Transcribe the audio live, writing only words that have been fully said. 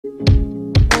Hey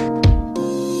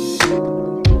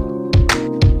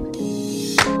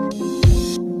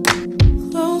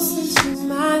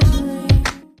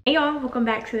y'all, welcome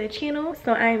back to the channel.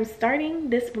 So I am starting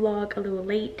this vlog a little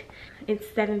late. It's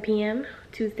 7 p.m.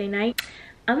 Tuesday night.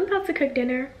 I'm about to cook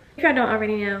dinner. If y'all don't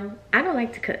already know, I don't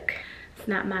like to cook. It's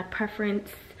not my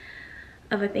preference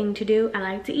of a thing to do. I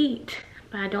like to eat,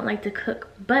 but I don't like to cook.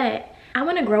 But I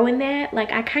want to grow in that.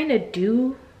 Like, I kind of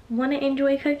do want to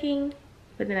enjoy cooking,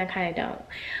 but then I kind of don't.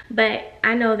 But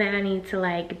I know that I need to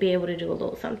like be able to do a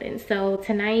little something. So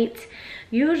tonight,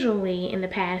 usually in the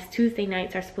past, Tuesday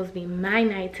nights are supposed to be my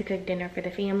night to cook dinner for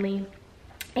the family,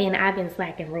 and I've been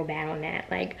slacking real bad on that,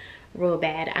 like real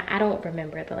bad. I don't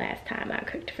remember the last time I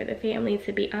cooked for the family,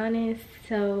 to be honest.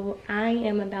 So I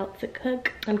am about to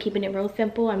cook. I'm keeping it real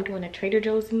simple. I'm doing a Trader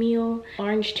Joe's meal,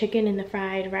 orange chicken and the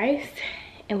fried rice,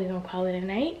 and we're gonna call it a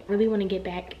night. Really want to get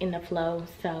back in the flow,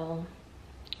 so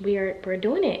we're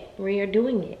doing it. We are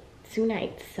doing it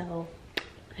tonight, so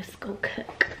let's go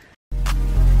cook.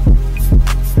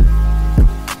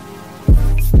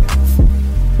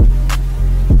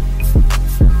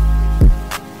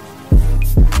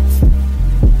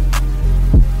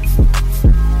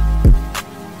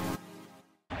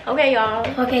 Okay, y'all.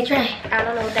 Okay, Trey. I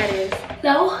don't know what that is.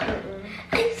 No?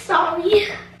 I'm sorry.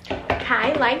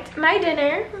 Kai liked my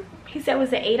dinner. He said it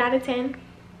was an 8 out of 10.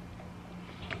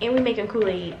 And we making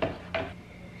Kool-Aid.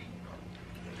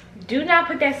 Do not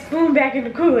put that spoon back in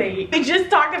the Kool-Aid. We just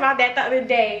talked about that the other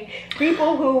day.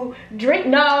 People who drink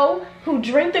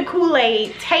the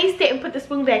Kool-Aid, taste it and put the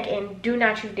spoon back in. Do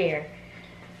not you dare.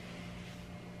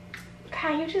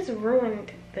 Kai, you just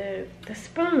ruined the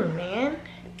spoon, man.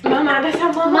 Mama, that's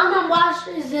how Mama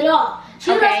washes it off. She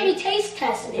lets me taste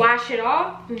test it. Wash it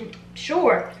off?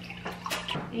 Sure.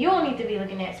 You don't need to be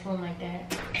looking at spoon like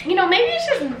that. You know, maybe it's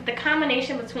just the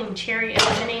combination between cherry and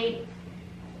lemonade.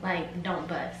 Like, don't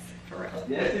bust, for real.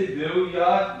 Yes, it do,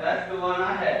 y'all. That's the one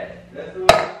I had. That's the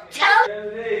one I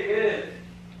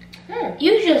had.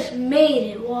 You just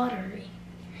made it watery.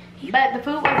 But the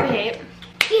food was a hit.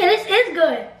 Yeah, this is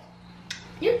good.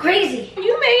 You're crazy.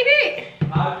 You made it.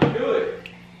 How'd you do it?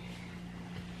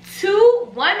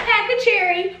 1 pack of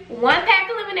cherry, 1 pack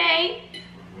of lemonade,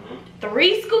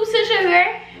 3 scoops of sugar,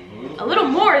 a little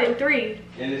more than 3.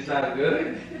 And it's not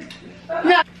good?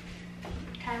 No.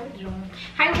 How you doing?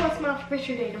 How you want to smell for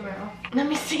picture day tomorrow? Let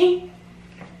me see.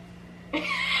 Let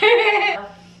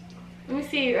me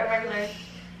see a regular.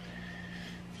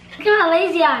 Look at my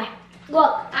lazy eye.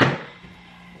 Look. I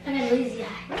got a lazy eye.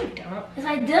 No, you don't. Yes,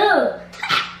 I do.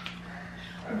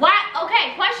 Why?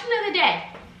 Okay, question of the day.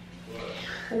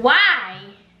 Why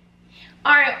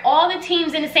are all the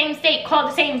teams in the same state called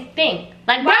the same thing?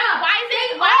 Like, why is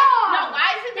it? Why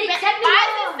is the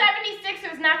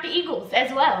 76ers not the Eagles as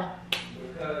well?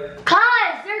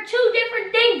 Cause they're 2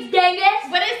 different things, Dangus.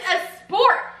 But it's a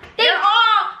sport. They're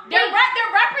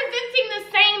representing the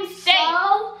same state.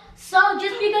 So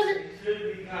just because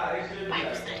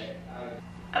Bible study.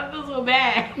 I feel so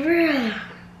bad.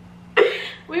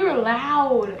 We were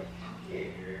loud.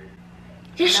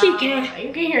 Yes, you can.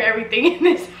 You can hear everything in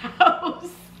this house.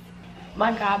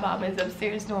 My godmom is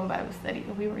upstairs doing Bible study,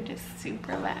 and we were just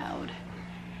super loud.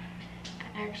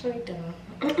 I actually don't.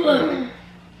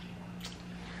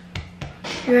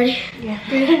 You ready? Yeah.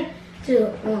 3, 2,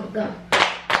 1, go.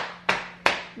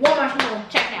 1 marshmallow.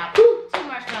 Check it out. 2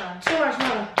 marshmallow. 2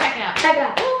 marshmallow. Check it out. Check it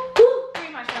out. 3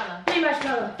 marshmallow. 3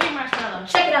 marshmallow. 3 marshmallow.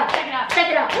 Check it out. Check it out. Check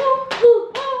it out.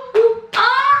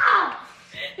 Ah!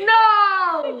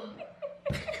 No!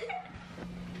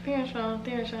 3 marshmallow.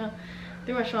 3 marshmallow.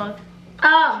 3 marshmallow.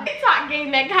 TikTok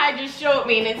game that Kai just showed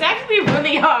me, and it's actually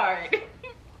really hard.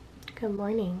 Good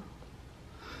morning.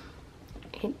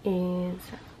 It is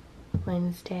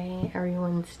Wednesday. Every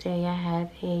Wednesday I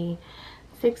have a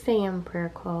 6 a.m. prayer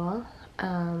call.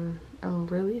 I'm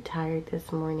really tired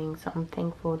this morning, so I'm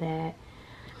thankful that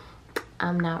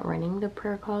I'm not running the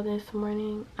prayer call this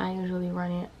morning. I usually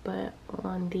run it, but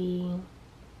on the,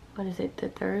 the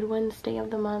 3rd Wednesday of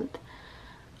the month,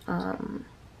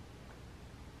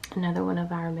 another one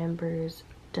of our members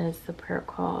does the prayer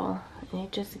call, and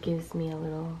it just gives me a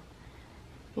little,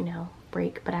 you know,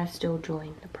 break, but I still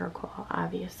join the prayer call,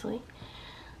 obviously.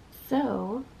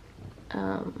 So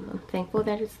I'm thankful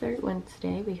that it's 3rd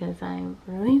Wednesday because I'm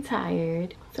really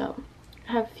tired. So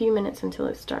I have a few minutes until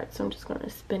it starts, so I'm just going to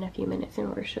spend a few minutes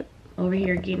in worship. Over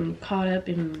here getting caught up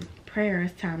in prayer.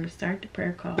 It's time to start the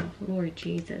prayer call. Lord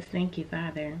Jesus, thank you,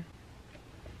 Father.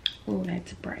 Oh,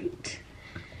 that's bright.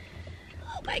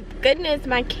 Oh my goodness,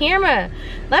 my camera.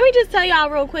 Let me just tell y'all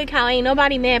real quick how ain't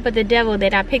nobody mad but the devil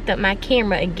that I picked up my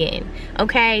camera again.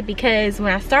 Okay, because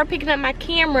when I start picking up my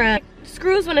camera,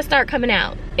 screws want to start coming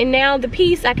out. And now the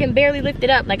piece, I can barely lift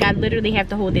it up. Like, I literally have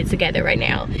to hold it together right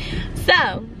now. So,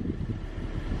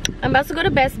 I'm about to go to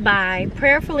Best Buy.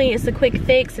 Prayerfully, it's a quick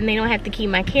fix and they don't have to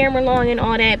keep my camera long and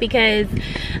all that because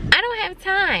I don't have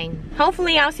time.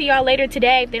 Hopefully, I'll see y'all later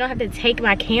today if they don't have to take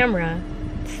my camera.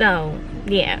 So,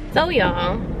 yeah. So,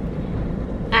 y'all,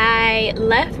 I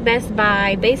left Best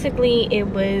Buy. Basically, it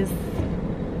was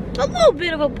a little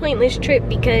bit of a pointless trip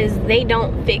because they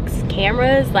don't fix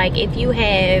cameras. Like, if you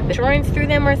have insurance through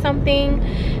them or something,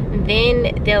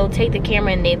 then they'll take the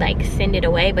camera and they like send it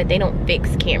away, but they don't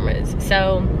fix cameras.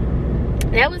 So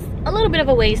that was a little bit of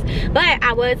a waste, but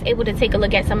I was able to take a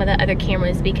look at some of the other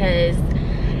cameras because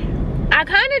I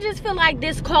kind of just feel like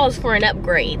this calls for an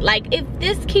upgrade. Like, if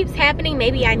this keeps happening,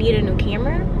 maybe I need a new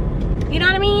camera. You know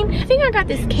what I mean? I think I got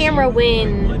this camera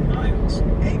when...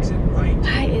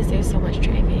 Why is there so much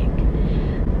traffic?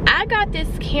 I got this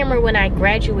camera when I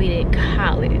graduated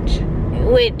college,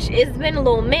 which it's been a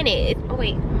little minute. Oh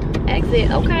wait,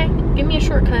 exit, okay. Give me a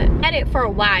shortcut. I had it for a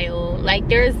while. Like,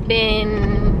 there's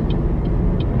been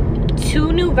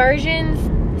 2 new versions,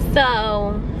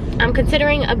 so I'm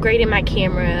considering upgrading my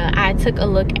camera. I took a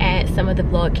look at some of the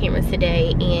vlog cameras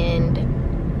today and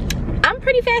I'm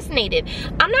pretty fascinated.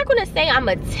 I'm not gonna say I'm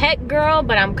a tech girl,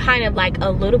 but I'm kind of like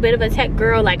a little bit of a tech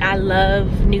girl. Like, I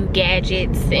love new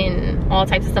gadgets and all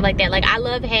types of stuff like that. Like, I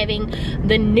love having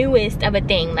the newest of a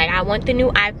thing. Like, I want the new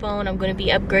iPhone. I'm gonna be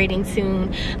upgrading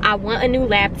soon. I want a new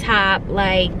laptop.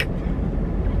 Like,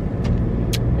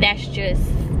 that's just,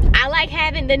 I like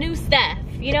having the new stuff.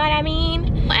 You know what I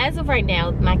mean? As of right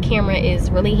now, my camera is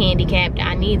really handicapped.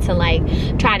 I need to like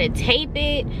try to tape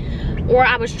it, or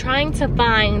I was trying to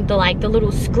find the like the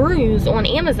little screws on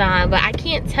Amazon, but I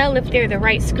can't tell if they're the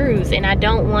right screws, and I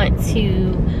don't want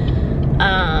to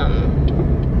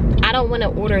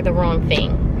order the wrong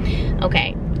thing.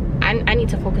 Okay, I need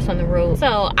to focus on the road,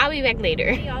 so I'll be back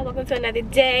later. Hey y'all, welcome to another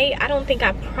day. I don't think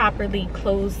I properly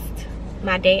closed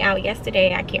my day out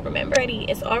yesterday. I can't remember.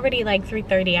 It's already like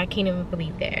 3:30. I can't even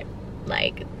believe that.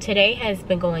 Like, today has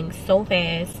been going so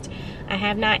fast. I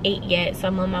have not ate yet, so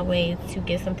I'm on my way to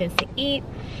get something to eat.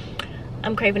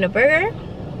 I'm craving a burger,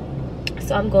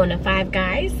 so I'm going to Five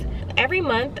Guys. Every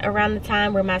month around the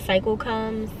time where my cycle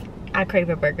comes, I crave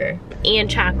a burger and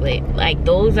chocolate. Like,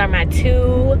 those are my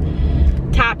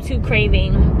top two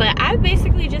cravings. But I've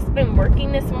basically just been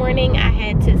working this morning. I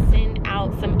had to send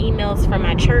out some emails from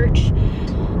my church.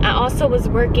 I also was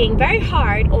working very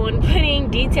hard on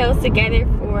putting details together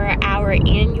for our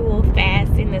annual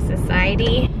fast in the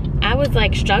society. I was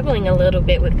like struggling a little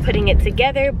bit with putting it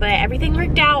together, but everything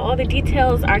worked out. All the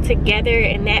details are together,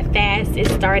 and that fast is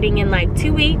starting in like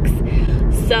 2 weeks.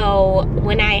 So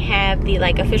when I have the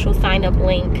like official sign up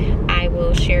link, I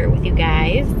will share it with you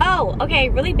guys. Oh, okay,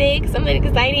 really big, something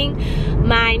exciting.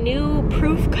 My new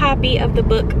proof copy of the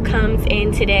book comes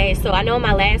in today. So I know in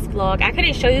my last vlog, I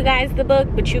couldn't show you guys the book,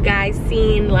 but you guys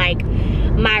seen like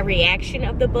my reaction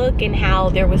of the book and how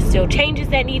there was still changes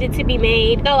that needed to be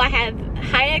made. So I have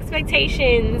high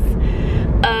expectations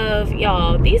of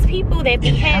y'all, these people that be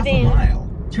having half a mile,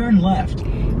 turn left.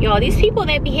 Y'all, these people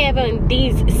that be having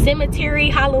these cemetery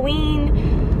Halloween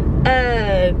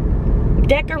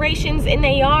decorations in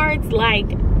their yards, like,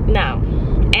 no,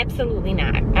 absolutely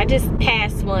not. I just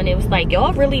passed one. It was like,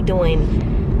 y'all really doing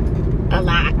a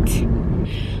lot.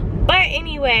 But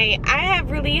anyway, I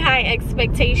have really high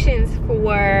expectations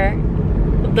for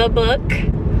the book.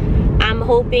 I'm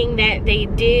hoping that they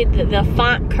did the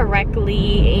font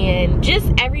correctly and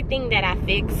just everything that I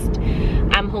fixed.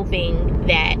 I'm hoping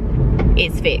that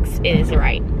it's fixed, it is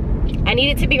right. I need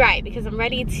it to be right because I'm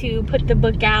ready to put the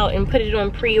book out and put it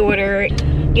on pre-order,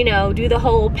 you know, do the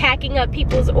whole packing up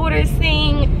people's orders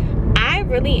thing. I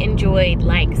really enjoyed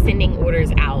like sending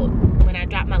orders out when I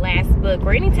dropped my last book,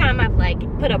 or anytime I've like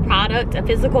put a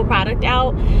physical product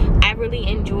out. I really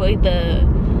enjoyed the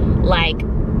like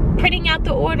printing out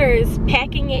the orders,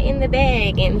 packing it in the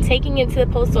bag, and taking it to the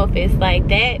post office. Like,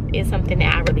 that is something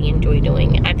that I really enjoy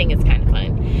doing. I think it's kind of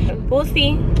fun. We'll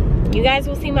see. You guys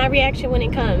will see my reaction when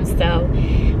it comes. So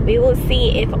we will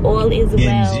see if all is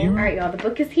well. All right, y'all, the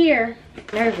book is here.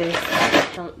 Nervous.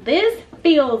 So this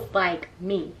feels like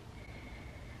me.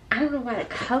 I don't know why the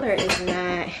color is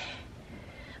not,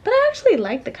 but I actually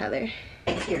like the color.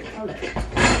 Here, hold up.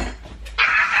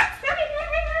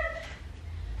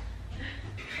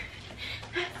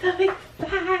 So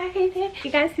excited.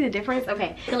 You guys see the difference?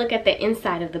 Okay, look at the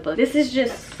inside of the book. This is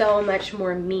just so much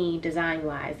more me design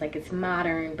wise. Like, it's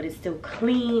modern, but it's still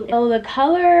clean. So the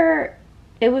color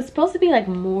It was supposed to be like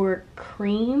more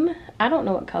cream. I don't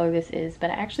know what color this is,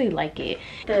 but I actually like it.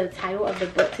 The title of the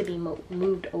book to be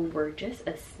moved over just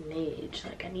a smidge.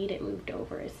 Like I need it moved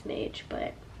over a smidge,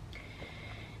 but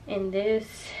in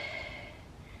this,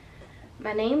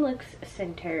 my name looks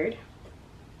centered.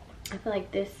 I feel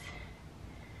like this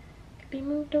could be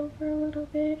moved over a little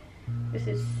bit. This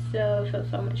is so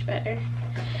much better.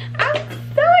 I'm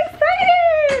so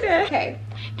excited. Okay,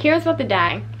 Kira's about to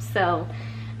die, so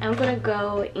I'm gonna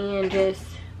go and just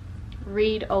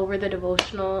read over the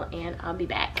devotional and I'll be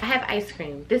back. I have ice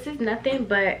cream. This is nothing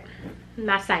but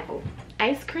my cycle.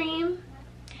 Ice cream.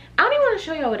 I don't even want to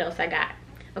show y'all what else I got,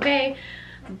 okay?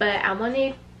 But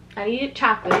I needed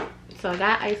chocolate, so I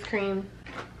got ice cream.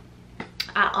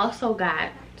 I also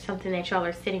got something that y'all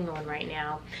are sitting on right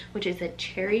now, which is a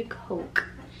cherry Coke.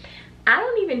 I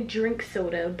don't even drink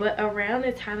soda, but around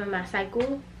the time of my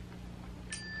cycle,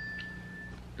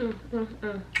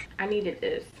 I needed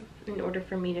this in order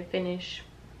for me to finish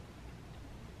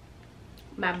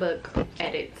my book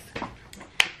edits.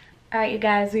 All right, you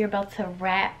guys, we're about to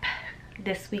wrap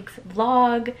this week's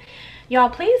vlog. Y'all,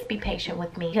 please be patient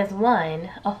with me because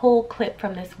one, a whole clip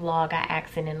from this vlog I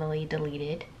accidentally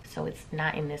deleted, so it's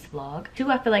not in this vlog. Two,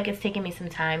 I feel like it's taking me some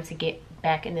time to get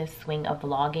back in this swing of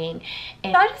vlogging,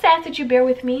 and so I just ask that you bear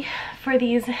with me for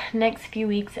these next few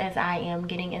weeks as I am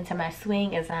getting into my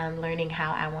swing, as I'm learning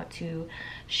how I want to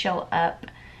show up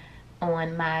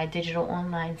on my digital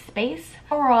online space.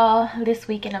 Overall, this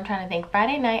weekend, I'm trying to think,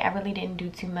 Friday night I really didn't do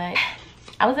too much.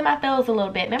 I was in my feels a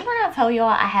little bit. Remember I told y'all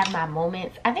I have my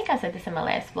moments? I think I said this in my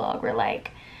last vlog, where like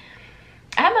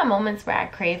I have my moments where I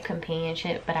crave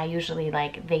companionship, but I usually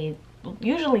they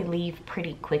usually leave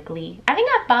pretty quickly. I think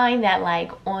I find that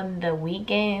like on the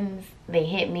weekends they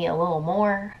hit me a little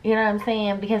more, you know what I'm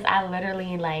saying? Because I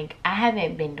literally I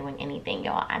haven't been doing anything,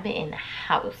 y'all. I've been in the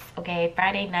house, okay?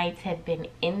 Friday nights have been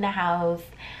in the house,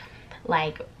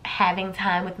 like having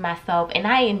time with myself, and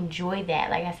I enjoy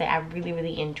that. Like I said, I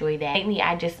really enjoy that. Lately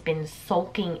I just been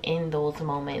soaking in those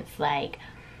moments, like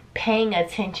paying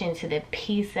attention to the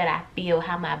peace that I feel,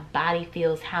 how my body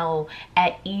feels, how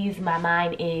at ease my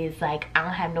mind is. Like I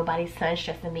don't have nobody's son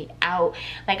stressing me out.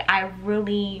 Like I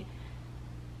really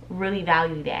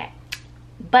value that.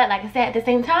 But like I said, at the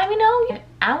same time, you know,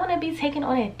 I want to be taken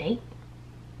on a date.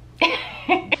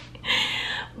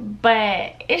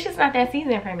 But it's just not that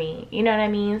season for me, you know what I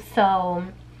mean? So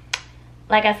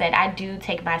like I said, I do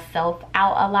take myself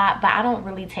out a lot, but I don't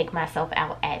really take myself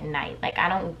out at night. Like I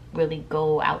don't really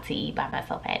go out to eat by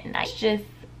myself at night. It's just,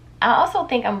 I also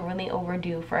think I'm really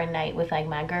overdue for a night with like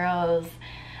my girls.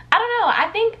 I don't know,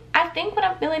 I think what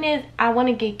I'm feeling is I want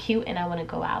to get cute and I want to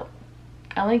go out.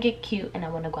 I want to get cute and I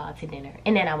want to go out to dinner,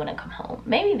 and then I want to come home.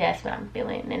 Maybe that's what I'm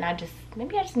feeling, and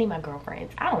maybe I just need my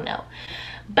girlfriends. I don't know.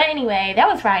 But anyway, that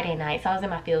was Friday night, so I was in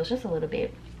my feels just a little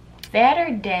bit.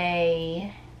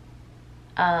 Saturday,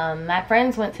 my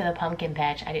friends went to the pumpkin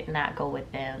patch. I did not go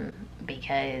with them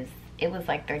because it was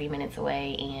like 30 minutes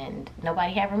away and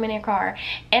nobody had room in their car,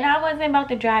 and I wasn't about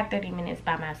to drive 30 minutes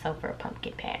by myself for a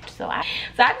pumpkin patch. So I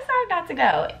decided not to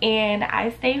go, and I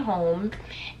stayed home,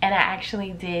 and I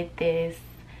actually did this.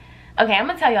 Okay, I'm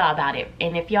gonna tell y'all about it,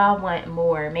 and if y'all want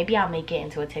more, maybe I'll make it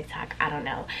into a TikTok, I don't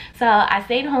know. So I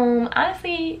stayed home.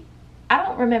 Honestly, I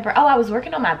don't remember. Oh, I was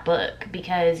working on my book,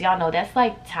 because y'all know that's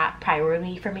like top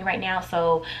priority for me right now.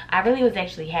 So I really was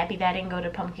actually happy that I didn't go to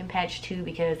Pumpkin Patch 2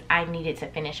 because I needed to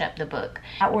finish up the book.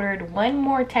 I ordered one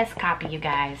more test copy, you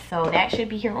guys, so that should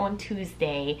be here on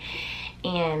Tuesday,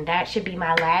 and that should be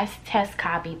my last test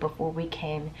copy before we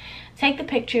can take the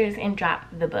pictures and drop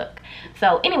the book.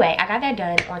 So anyway, I got that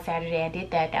done on Saturday. I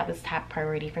did that. That was top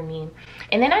priority for me.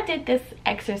 And then I did this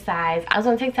exercise. I was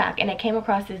on TikTok and I came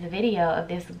across this video of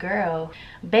this girl.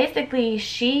 Basically,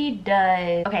 she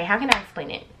does, okay, how can I explain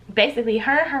it? Basically,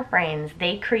 her and her friends,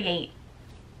 they create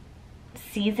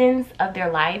seasons of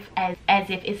their life as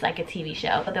if it's like a TV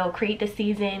show. So they'll create the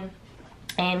season,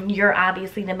 and you're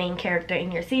obviously the main character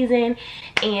in your season,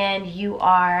 and you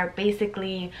are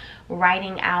basically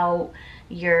writing out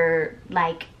your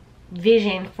like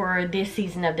vision for this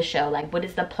season of the show. Like, what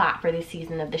is the plot for this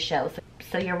season of the show?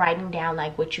 So you're writing down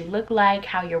like what you look like,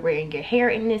 how you're wearing your hair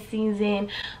in this season,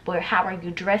 how are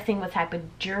you dressing, what type of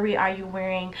jewelry are you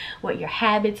wearing, what your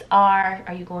habits are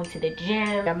you going to the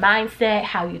gym, your mindset,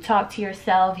 how you talk to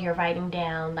yourself. You're writing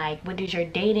down like, what is your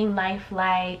dating life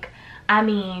like? I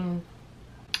mean,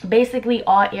 basically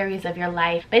all areas of your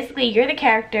life. Basically, you're the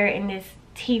character in this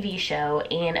TV show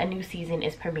and a new season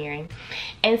is premiering.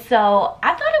 And so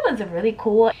I thought it was really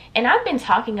cool, and I've been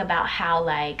talking about how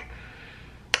like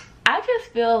I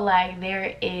just feel like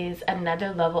there is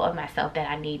another level of myself that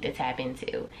I need to tap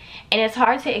into, and it's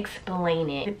hard to explain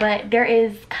it, but there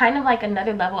is kind of like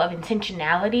another level of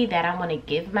intentionality that I want to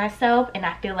give myself, and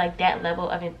I feel like that level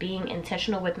of it being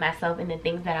intentional with myself and the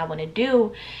things that I want to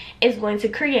do is going to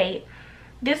create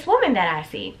this woman that I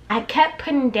see. I kept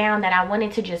putting down that I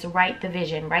wanted to just write the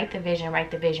vision, write the vision, write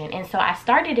the vision. And so I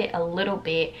started it a little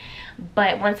bit,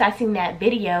 but once I seen that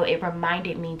video, it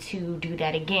reminded me to do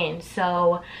that again.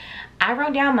 So I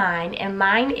wrote down mine, and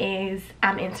mine is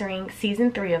I'm entering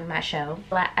season 3 of my show.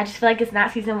 I just feel like it's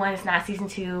not season 1, it's not season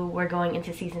 2, we're going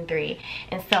into season 3.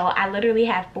 And so I literally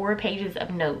have 4 pages of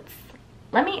notes.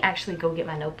 Let me actually go get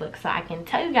my notebook so I can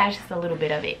tell you guys just a little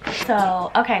bit of it.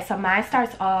 So, okay, so mine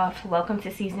starts off, welcome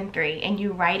to season 3, and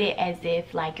you write it as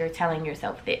if like you're telling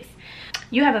yourself this.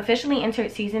 You have officially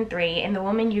entered season 3, and the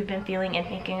woman you've been feeling and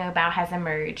thinking about has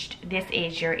emerged. This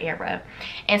is your era.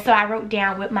 And so I wrote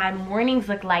down what my mornings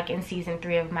look like in season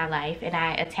 3 of my life, and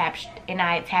I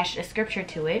attached a scripture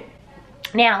to it.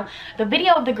 Now, the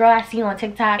video of the girl I seen on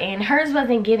TikTok, and hers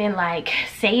wasn't given like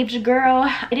saved girl.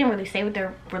 It didn't really say what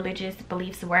their religious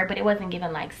beliefs were, but it wasn't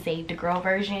given like saved girl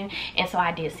version, and so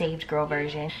I did saved girl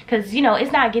version, because you know,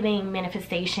 it's not giving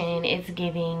manifestation, it's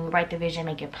giving write the vision,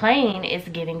 make it plain, it's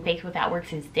giving faith without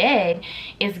works is dead,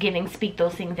 it's giving speak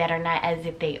those things that are not as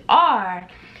if they are,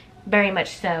 very much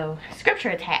so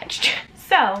scripture attached.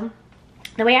 So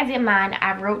the way I did mine,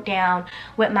 I wrote down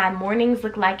what my mornings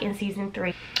look like in season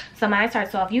 3. So mine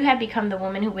starts off, you have become the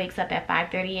woman who wakes up at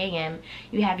 5:30 a.m.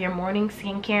 You have your morning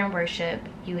skincare and worship.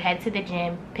 You head to the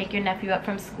gym, pick your nephew up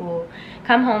from school,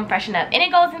 come home, freshen up. And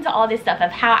it goes into all this stuff of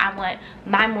how I want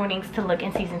my mornings to look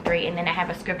in season 3. And then I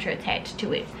have a scripture attached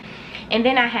to it. And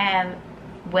then I have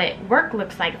what work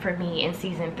looks like for me in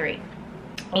season 3.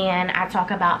 And I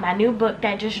talk about my new book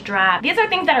that just dropped. These are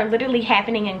things that are literally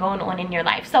happening and going on in your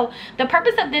life. So the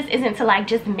purpose of this isn't to like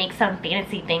just make some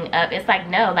fantasy thing up. It's like,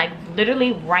 no, like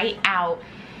literally write out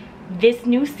this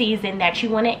new season that you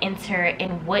want to enter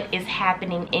and what is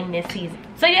happening in this season.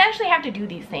 So you actually have to do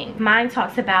these things. Mine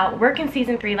talks about work in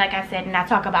season 3, like I said, and I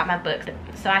talk about my books.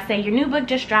 So I say your new book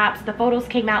just drops, the photos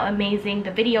came out amazing,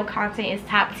 the video content is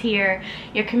top tier,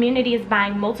 your community is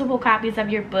buying multiple copies of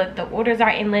your book, the orders are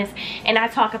endless, and I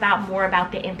talk about more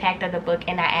about the impact of the book,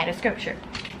 and I add a scripture.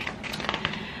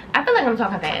 I feel like I'm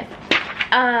talking fast.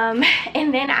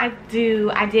 And then I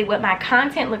did what my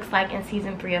content looks like in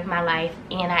season 3 of my life,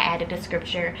 and I added a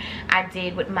scripture. I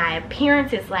did what my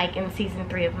appearance is like in season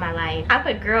 3 of my life. I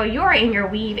put, girl, you're in your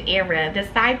weave era. The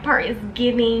side part is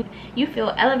giving you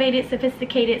feel elevated,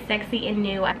 sophisticated, sexy, and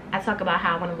new. I talk about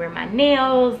how I want to wear my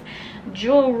nails,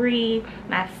 jewelry,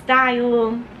 my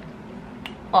style,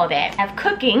 all that. I have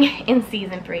cooking in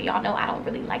season 3. Y'all know I don't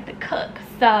really like to cook,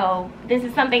 so this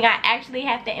is something I actually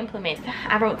have to implement.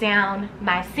 I wrote down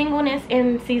my singleness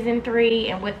in season 3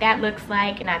 and what that looks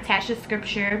like, and I attached a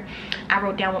scripture. I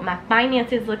wrote down what my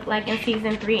finances look like in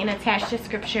season 3 and attached a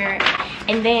scripture.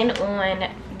 And then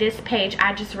on this page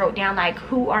I just wrote down like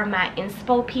who are my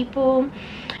inspo people,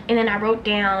 and then I wrote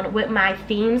down what my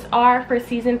themes are for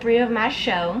season 3 of my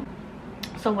show.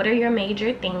 So what are your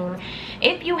major themes?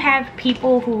 If you have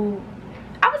people who,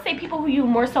 I would say people who you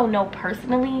more so know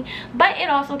personally, but it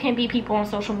also can be people on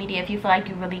social media if you feel like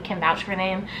you really can vouch for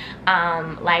them.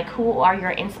 Like who are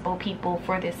your inspo people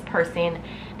for this person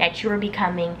that you're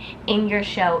becoming in your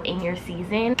show, in your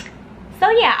season.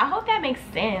 So yeah, I hope that makes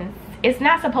sense. It's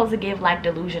not supposed to give like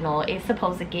delusional, it's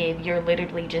supposed to give you're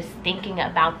literally just thinking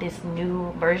about this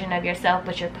new version of yourself,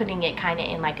 but you're putting it kind of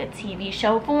in like a TV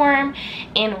show form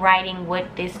and writing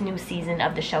what this new season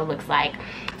of the show looks like.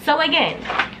 So again,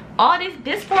 all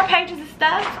this 4 pages of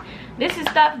stuff, this is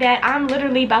stuff that I'm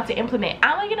literally about to implement.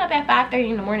 I'm waking up at 5:30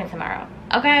 in the morning tomorrow,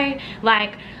 okay?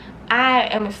 Like I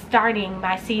am starting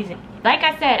my season. Like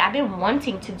I said, I've been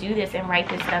wanting to do this and write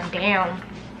this stuff down.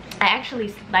 I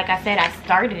actually, like I said, I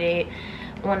started it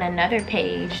on another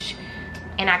page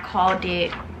and I called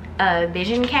it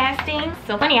vision casting.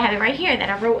 So funny, I have it right here that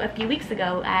I wrote a few weeks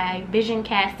ago, vision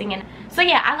casting. And so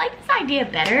yeah, I like this idea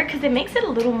better because it makes it a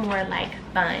little more like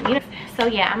fun, you know? So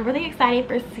yeah, I'm really excited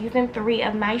for season 3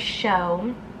 of my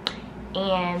show,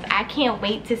 and I can't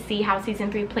wait to see how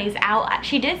season 3 plays out.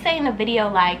 She did say in the video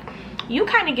like you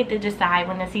kind of get to decide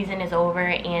when the season is over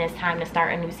and it's time to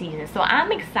start a new season. So I'm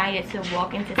excited to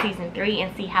walk into season 3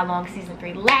 and see how long season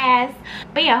 3 lasts.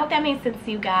 But yeah, I hope that makes sense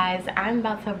to you guys. I'm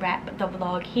about to wrap the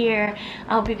vlog here.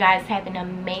 I hope you guys have an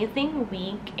amazing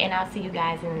week, and I'll see you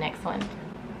guys in the next one.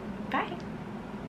 Bye.